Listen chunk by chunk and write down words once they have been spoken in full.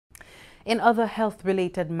In other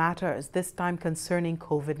health-related matters, this time concerning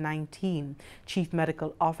COVID-19, Chief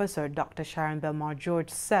Medical Officer Dr. Sharon Belmar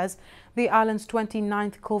George says the island's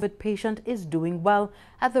 29th COVID patient is doing well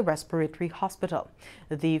at the respiratory hospital.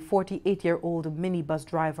 The 48-year-old minibus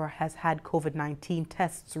driver has had COVID-19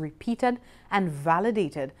 tests repeated and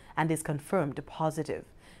validated and is confirmed positive.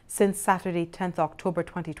 Since Saturday, 10th October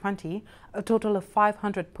 2020, a total of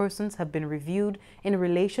 500 persons have been reviewed in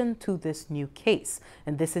relation to this new case,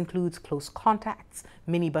 and this includes close contacts,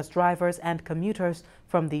 minibus drivers and commuters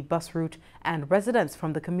from the bus route and residents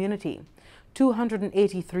from the community.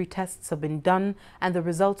 283 tests have been done, and the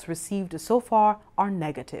results received so far are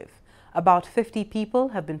negative. About 50 people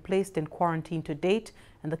have been placed in quarantine to date,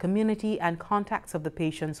 and the community and contacts of the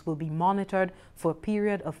patients will be monitored for a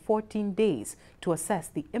period of 14 days to assess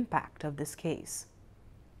the impact of this case.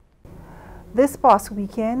 This past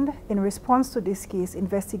weekend, in response to this case,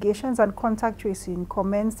 investigations and contact tracing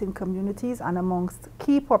commenced in communities and amongst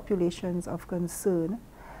key populations of concern,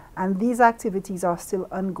 and these activities are still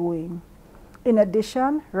ongoing. In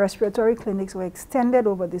addition, respiratory clinics were extended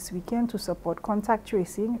over this weekend to support contact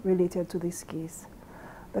tracing related to this case.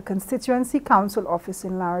 The Constituency Council office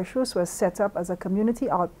in La Rochelle was set up as a community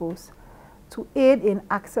outpost to aid in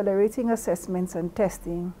accelerating assessments and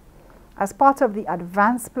testing. As part of the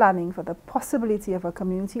advanced planning for the possibility of a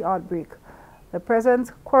community outbreak, the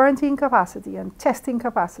present quarantine capacity and testing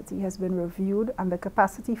capacity has been reviewed, and the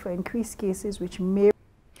capacity for increased cases which may.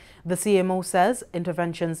 The CMO says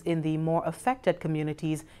interventions in the more affected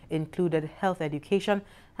communities included health education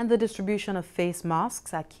and the distribution of face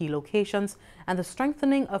masks at key locations and the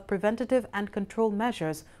strengthening of preventative and control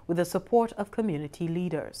measures with the support of community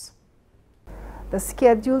leaders. The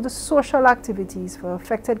scheduled social activities for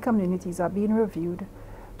affected communities are being reviewed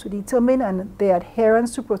to determine their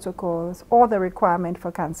adherence to protocols or the requirement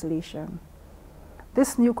for cancellation.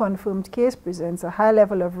 This new confirmed case presents a high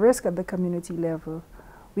level of risk at the community level.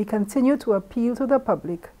 We continue to appeal to the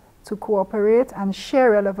public to cooperate and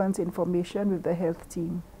share relevant information with the health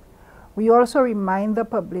team. We also remind the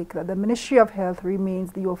public that the Ministry of Health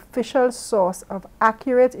remains the official source of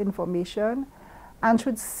accurate information and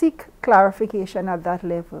should seek clarification at that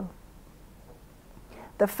level.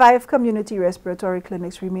 The 5 community respiratory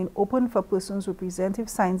clinics remain open for persons who present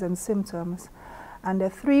signs and symptoms, and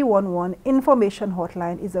the 311 information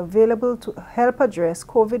hotline is available to help address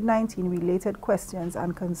COVID-19 related questions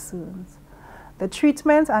and concerns. The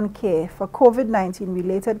treatment and care for COVID-19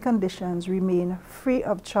 related conditions remain free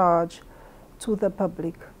of charge to the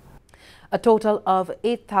public. A total of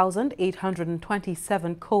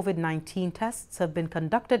 8,827 COVID-19 tests have been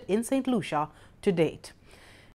conducted in St. Lucia to date.